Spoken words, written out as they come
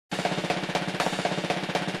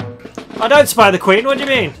I don't spy the Queen. What do you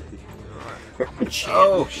mean?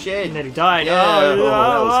 Oh shit! He nearly died. Yeah. Oh,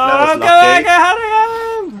 that was go back! How do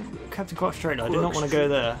I go? Captain Quark's trailer. I did not want to go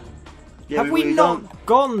there. Yeah, Have we not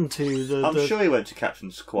gone to the... I'm sure we went to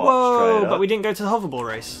Captain Squawk's Whoa, trailer. but we didn't go to the hoverboard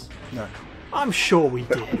race. No. I'm sure we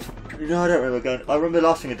did. No, I don't remember going. I remember the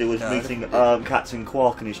last thing I did was meeting Captain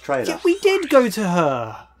Quark and his trailer. Yeah, we did go to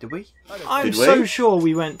her. Did we? I'm Did we? so sure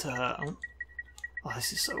we went to her. Oh,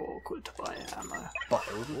 this is so awkward to buy ammo.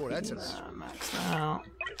 Oh, that's Maxed out.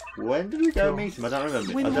 When did we go meet him? I don't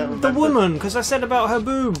remember. I don't remember. The woman, because I said about her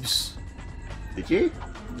boobs. Did you?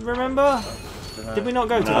 Remember? Did we not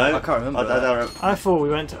go to No, her? I can't remember. I don't remember. I thought we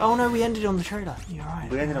went to... Oh no, we ended on the trailer. You're right.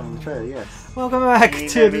 We ended up on the trailer, yes. Welcome back You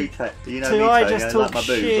to... know me, I just like talk my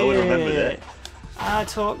boobs. shit. I would have remembered it. I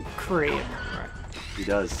talk crap. Right. He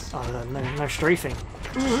does. Oh, no strafing.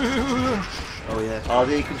 Oh yeah. Are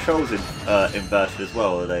the controls inverted as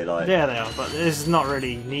well? Or are they like? Yeah, they are, but this is not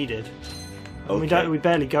really needed. And Okay. we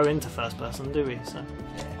barely go into first person, do we? So.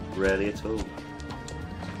 Rarely at all.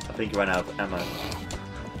 I think you ran out of ammo.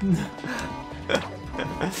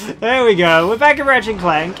 There we go. We're back at Ratchet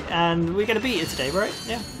Clank, and we're going to beat it today, right?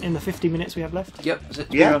 Yeah. In the 50 minutes we have left. Yep. Is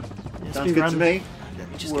it? Yeah. Yeah, Sounds good to me. Let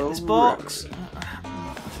me just get this box.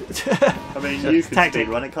 I mean, you can Tactic.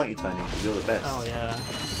 speedrun it, can't you, Tony? Because you're the best. Oh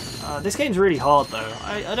yeah. This game's really hard though.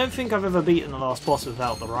 I don't think I've ever beaten the last boss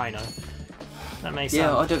without the Rhino. That makes Yeah,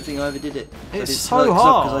 sense. I don't think I ever did it. It's so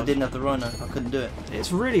hard. Because I didn't have the Rhino. I couldn't do it.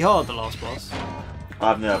 It's really hard, the last boss.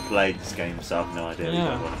 I've never played this game, so I've no idea what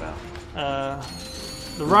you're on about.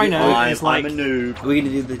 The Rhino is like... I'm a noob. Are we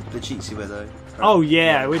going to do the cheatsy way though? Oh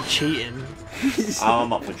yeah, we're cheating.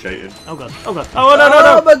 I'm up for cheating. Oh god, oh god. Oh no, no,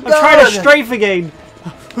 no! Oh my I'm trying to God. strafe again!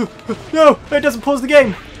 No, it doesn't pause the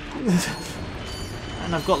game!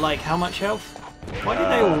 And I've got like, how much health? Why did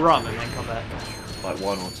they all run and then come back? Like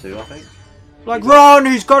 1 or 2, I think. Like, run!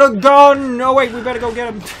 He's got a gun! Oh wait, we better go get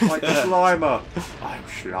him! Like Slimer. I'm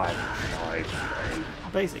Slimer.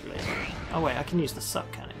 Basically. Oh wait, I can use the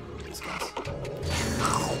suck cannon with these guys.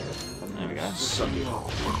 There we go.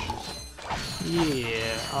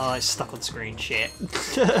 Yeah. Oh, it's stuck on screen. Shit.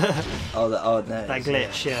 Oh, no. That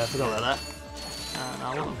glitch. Yeah, I forgot about that.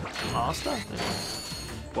 Now I want to put master.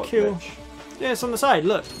 What Kill. glitch? Yeah, it's on the side.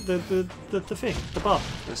 Look, the thing, the bar.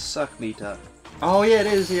 The suck meter. Oh yeah, it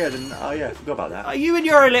is. Yeah. Oh yeah, I forgot about that. Are you in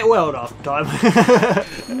your own little world half the time?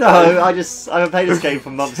 No, I haven't played this game for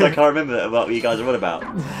months. So I can't remember what you guys are on about.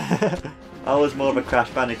 I was more of a Crash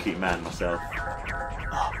Bandicoot man myself.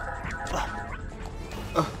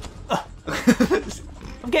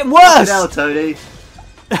 I'm getting worse. Now, Tony.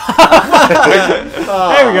 There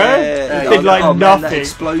we go. Yeah, Did like man, that nothing.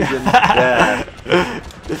 explosion. Yeah,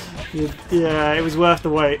 Yeah, it was worth the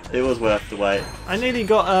wait. it was worth the wait. I nearly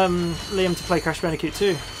got Liam to play Crash Bandicoot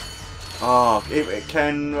 2. Oh, it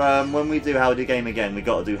can. When we do HowDoGame again, we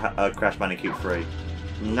got to do Crash Bandicoot 3.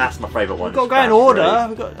 And that's my favourite one. We've got to is go in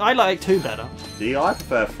Crash order. I like 2 better. 3. Do you? I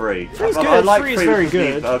prefer 3. 3's I good. like 3 is very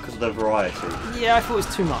good. because of the variety. Yeah, I thought it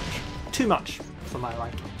was too much. Too much for my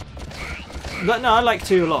liking. But no, I like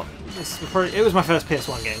 2 a lot. It was my first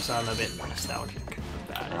PS1 game, so I'm a bit nostalgic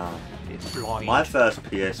about it. Ah. It's blind. My first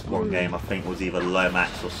PS1 game, I think, was either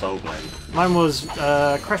Lomax or Soul Blade. Mine was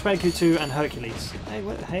Crash Bandicoot 2 and Hercules. Hey,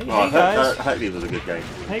 hey Oh, guys. Hercules was a good game.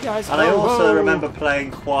 Hey guys. And I also whoa. remember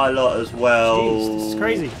playing quite a lot as well. Jeez, this is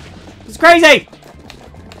crazy. It's crazy!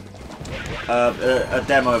 A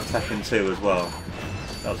demo of Tekken 2 as well.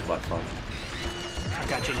 That was quite fun. I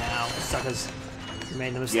got you now, suckers. You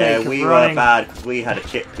made the mistake Yeah, of we running. were bad because we had a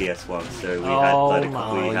chip PS1, so we had Oh load of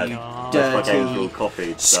my we had God. that's my Dirty. games were all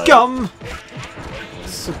copied. So. Scum!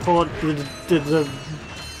 Support the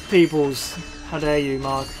peoples. How dare you,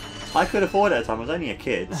 Mark? I could afford it at the time. I was only a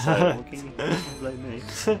kid, so what can you blame me?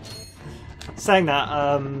 Saying that,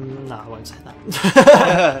 no, I won't say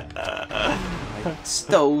that. I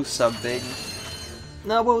stole something.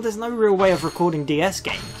 No, well, there's no real way of recording DS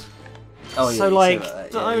games. Oh, yeah, So, you like, said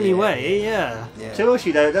that. the Yeah, only yeah, way, yeah. Yeah. To us,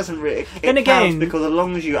 though, it doesn't really. It Then counts again- because as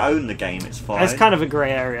long as you own the game, it's fine. It's kind of a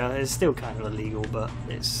grey area. It's still kind of illegal, but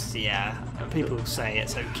it's, yeah. People say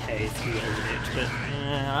it's okay if you own it, but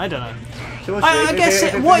I don't know. To us, I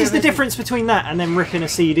guess, what is the if- difference between that and then ripping a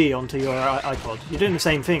CD onto your iPod? You're doing the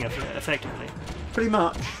same thing, effectively. Pretty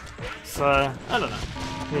much. So, I don't know.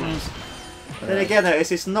 Who knows? Then again, though,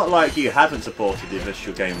 it's not like you haven't supported the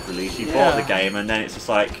official game's release. You bought the game, and then it's just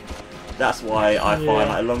like. That's why I find like,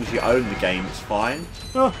 as long as you own the game, it's fine.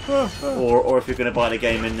 Or if you're going to buy the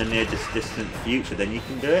game in the near distant future, then you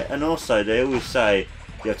can do it. And also, they always say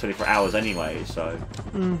you have 24 hours anyway, so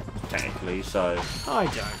technically, so. I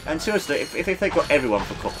don't. And seriously, if they got everyone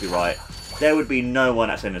for copyright, there would be no one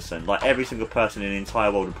that's innocent. Like every single person in the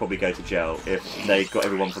entire world would probably go to jail if they got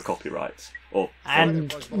everyone for copyrights.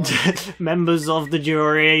 And members of the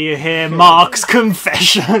jury, you hear Mark's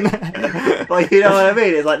confession. Like, you know what I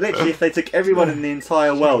mean? It's like literally if they took everyone in the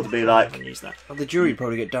entire world to be like, Oh, the jury would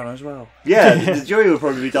probably get done as well. yeah, the jury would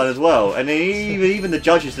probably be done as well, and then even the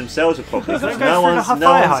judges themselves would probably. Because Go no through one's the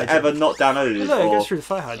fire hydrant. ever not downloaded it Look, it goes or through the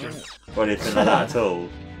fire hydrant. anything like that at all.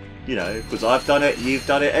 You know, because I've done it, you've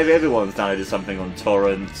done it, everyone's downloaded something on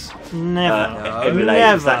torrents, Never. emulators,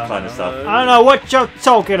 Never. that kind of stuff. I don't know what you're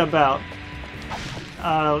talking about.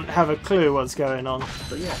 I don't have a clue what's going on.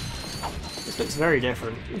 But yeah. This looks very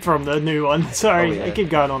different from the new one. Sorry, Oh, yeah. I keep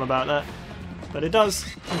going on about that. But it does.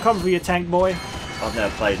 I'm coming for you, tank boy. I've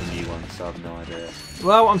never played the new one, so I've no idea.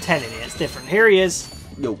 Well, I'm telling you, it's different. Here he is.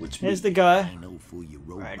 Yo, it's me. Here's the guy. I know for your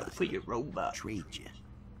robot. Right, for your robot. Trade you.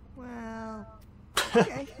 Well,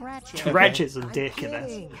 okay, Ratchet. Ratchet's a I'm dick in this.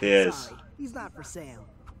 kidding. He is. Sorry, he's not for sale.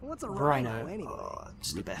 What's a Rhino. rhino anyway? Oh,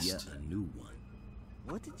 it's the Rip ya best. a new one.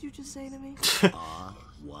 What did you just say to me?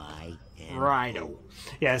 R-Y-N-O. Rhino.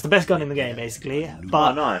 Yeah, it's the best gun in the game, basically. Oh,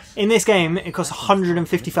 But nice. in this game, it costs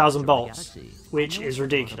 150,000 bolts, which is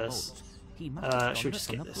ridiculous. Should we just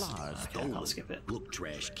skip this? Okay, I'll skip it. Book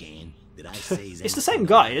trash can. Did I say It's the same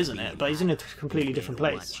guy, isn't it? But he's in a completely different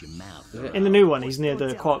place. In the new one, he's near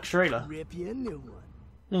the Quark trailer. Rip you a new one.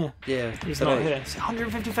 Yeah, Yeah, he's but not I- here. It's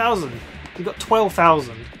 150,000. We've got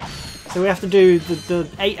 12,000. So we have to do the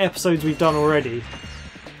 8 episodes we've done already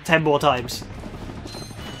 10 more times.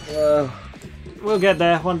 We'll get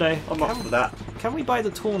there one day. I'm up for that. Can we buy the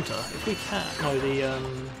Taunter? If we can. No, the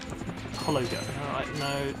Hollow Gun. Alright,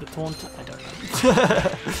 no, the Taunter. I don't know.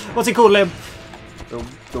 What's it called, Lib?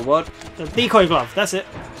 The what? The Decoy Glove. That's it.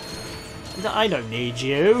 I don't need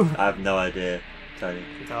you. I have no idea, Tony.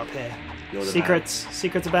 We go up here. You're the Secrets.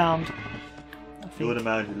 Secrets abound. man. You're the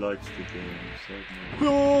man who likes the game. So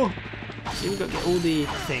Oh. See, we've got to get all the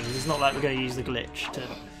things. It's not like we're going to use the glitch to...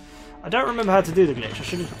 I don't remember how to do the glitch. I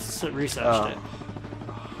should have researched it.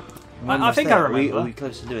 I think I remember. Are we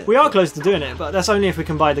close to doing it? We are close to doing it, but that's only if we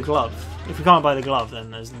can buy the glove. If we can't buy the glove, then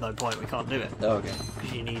there's no point. We can't do it. Oh, okay.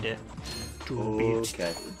 Because you need it. To be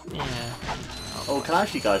okay. Yeah. Oh, can I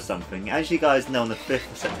ask you guys something? As you guys know, on the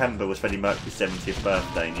 5th of September was Freddie Mercury's 70th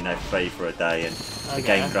birthday, and you know, Pray for a Day, and the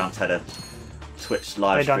Okay. Game Grumps had a Twitch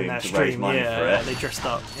live They done stream that to raise stream, money yeah, for yeah, it. they dressed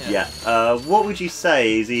up. Yeah. What would you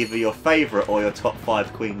say is either your favourite or your top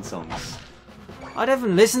 5 Queen songs? I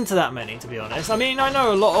haven't listened to that many, to be honest. I mean, I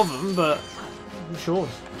know a lot of them, but I'm sure.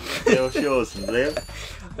 What's yours, and Liam?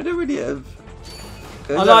 I don't really have.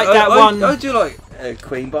 I like that one. I do like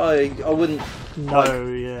Queen, but I wouldn't. No,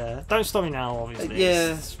 yeah. Don't stop me now, obviously.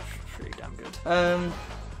 Yeah. It's pretty damn good.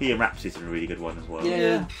 Bohemian Rhapsody's a really good one as well.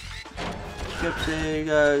 Yeah.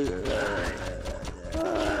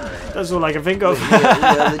 That's all I can think of.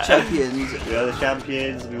 The champions. We are the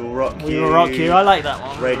champions, we will rock you. We will rock you. I like that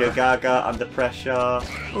one. Radio Gaga, Under Pressure.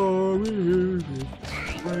 Oh,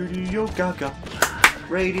 Radio Gaga.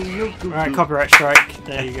 Radio Gaga. Alright, copyright strike.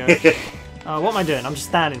 There you go. What am I doing? I'm just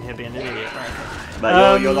standing here being an idiot. Right.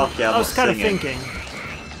 But you're lucky I'm I was not kind of singing.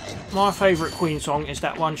 thinking, my favourite Queen song is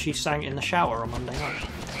that one she sang in the shower on Monday night.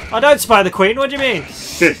 I don't spy the Queen, what do you mean?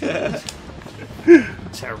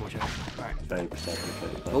 Terrible joke. Right. Very pathetic.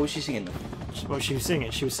 What was she singing? What she was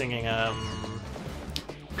singing? She was singing,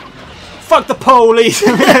 fuck the police!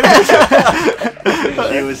 She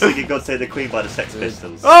was singing God Save the Queen by the Sex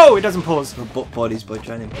Pistols. Oh, it doesn't pause. Bodies by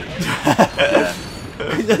Training. Yeah.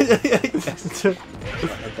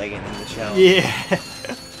 Begging in the shower. Yeah.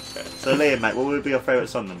 So Liam, mate, what would be your favourite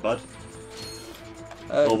song then, bud?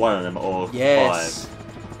 Or one of them, or Yes.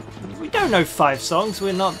 5? We don't know 5 songs.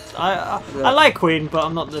 We're not. I like Queen, but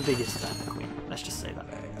I'm not the biggest fan of Queen. Let's just say that.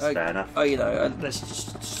 Fair enough. Oh, you know, Let's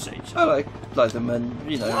just say. I like them,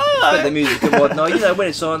 and you know, Oh, respect the music and whatnot. You know, when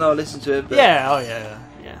it's on, I'll listen to it. But Yeah. Oh yeah.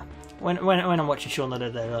 Yeah. When I'm watching Shaun the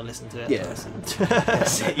Dead, I'll listen to it. Yeah.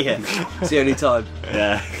 That's it, yeah, it's the only time.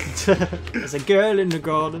 Yeah. There's a girl in the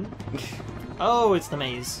garden. Oh, it's the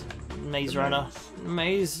maze. Maze runner.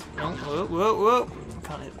 Maze. Oh, whoa, whoa, whoa.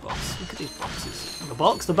 Can't hit the box. Look at these boxes. The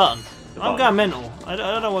box? The button. I'm going mental. I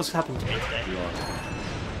don't know what's happened to me today.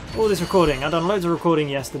 All this recording. I've done loads of recording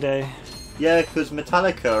yesterday. Yeah, because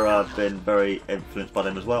Metallica have been very influenced by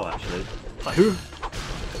them as well, actually. By who?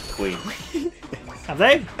 Queen. Have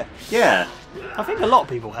they? Yeah. I think a lot of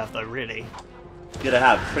people have, though, really. Yeah, they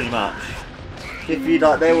have, pretty much. If you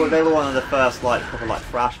like, they were one of the first like proper like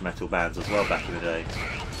thrash metal bands as well back in the day.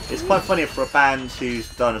 It's quite funny for a band who's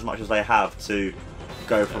done as much as they have to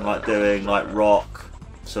go from like doing like rock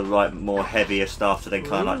to like more heavier stuff to then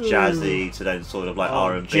kind of like jazzy to then sort of like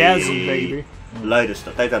R&B. Jazzy, baby. Load of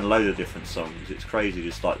stuff. They've done a load of different songs. It's crazy,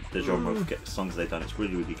 just like the genre of songs they've done. It's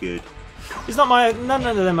really, really good. It's not my none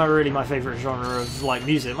of them are really my favourite genre of like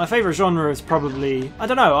music. My favourite genre is probably, I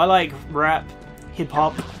don't know, I like rap, hip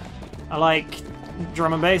hop, I like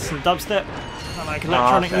drum and bass and dubstep, I like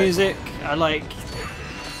electronic music, I like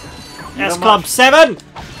S Club 7.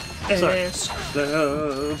 Sorry. Club.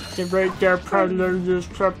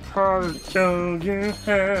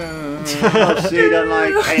 So you don't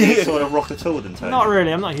like any sort of rock at all, then, Tony? Not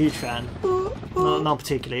really. I'm not a huge fan. Not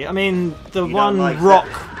particularly. I mean, the You one don't like rock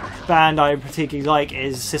that? band I particularly like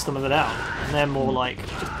is System of a Down, and they're more like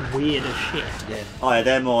just weird as shit. Yeah. Oh, yeah,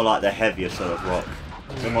 they're more like the heavier sort of rock.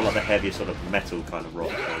 They're more like the heavier sort of metal kind of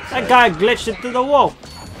rock. That guy glitched into the wall.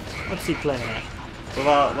 What's he playing at?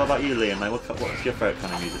 What about you, Liam, mate? What's your favourite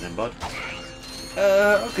kind of music then, bud?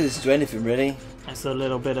 I could listen to anything really. It's a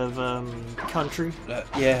little bit of country.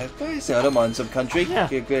 Yeah, basically, I don't mind some country. Yeah.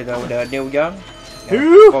 Good old Neil Young.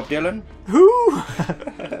 Who? Bob Dylan. Who?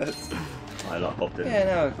 I like Bob Dylan. Yeah,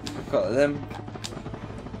 no, I've got them.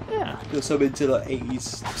 Yeah. Got some into like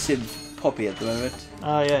 80s synth poppy at the moment.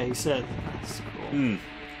 Oh yeah, he said. That's cool.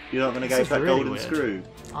 You're not going to go This for that is really golden weird. screw?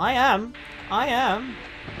 I am.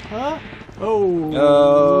 Huh? Oh.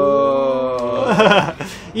 Oh.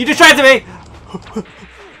 You distracted me!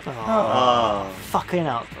 Ah. Fucking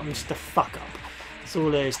up. I'm just a fuck up. That's all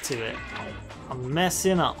there is to it. I'm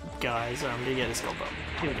messing up, guys. I'm gonna get this gold button.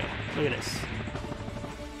 Here we go. Look at this.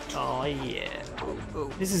 Oh yeah.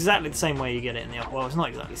 This is exactly the same way you get it in the well, it's not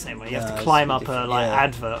exactly the same way. You have No, to it's climb a up a different- like yeah.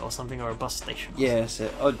 advert or something or a bus station. Yeah, so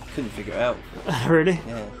I couldn't figure it out. Really?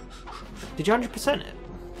 Yeah. Did you 100% it?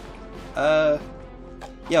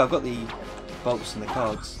 Yeah, I got the bolts and the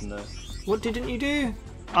cards and the. What didn't you do?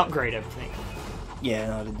 Upgrade everything. Yeah,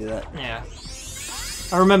 no, I didn't do that. Yeah.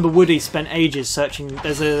 I remember Woody spent ages searching.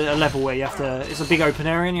 There's a level where you have to. It's a big open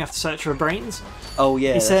area and you have to search for brains. Oh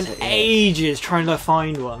yeah. He spent that's it, yeah. ages trying to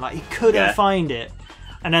find one. Like he couldn't find it.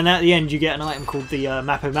 And then at the end you get an item called the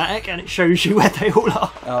Map-O-Matic and it shows you where they all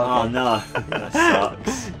are. Oh no, that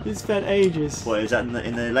sucks. He spent ages. What, is that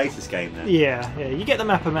in the latest game then? Yeah. You get the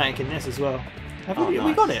Map-O-Matic in this as well. Have we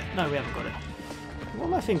nice. got it? No, we haven't got it. What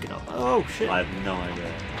am I thinking of? Oh shit. I have no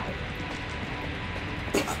idea.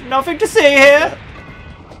 Nothing to see here!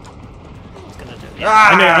 What's gonna do? Yeah,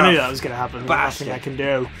 I knew that was gonna happen. Bastard. Nothing I can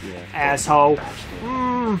do. Yeah. Asshole.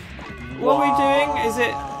 What are we doing?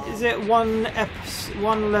 Is it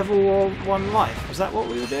one level or one life? Is that what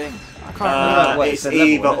we were doing? I can't remember. Wait, It's it's a level,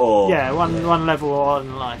 either isn't it? or. Yeah, one level or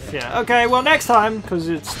one life. Yeah. Okay. Well, next time, because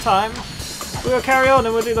it's time, we'll carry on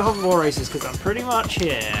and we'll do the hoverboard races because I'm pretty much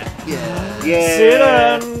here. Yeah. Yeah. See you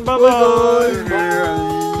then. Bye bye.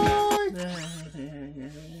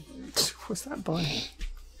 What's that by?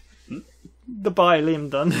 The by Liam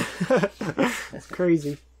done. That's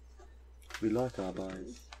crazy. We like our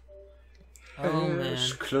buys. Oh man.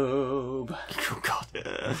 Club. Oh god.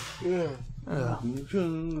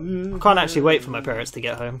 I can't actually wait for my parents to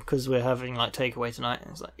get home because we're having like takeaway tonight.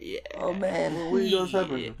 And it's like, yeah. Oh man. What are you guys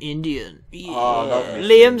having? Indian. Yeah. Oh, I love Mr.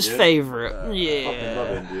 Liam's Indian. favourite. I Yeah. love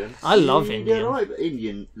Indian. I love You Indian. don't like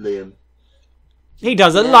Indian, Liam? He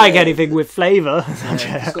doesn't like anything with flavour.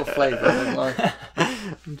 It's got flavour, I don't like.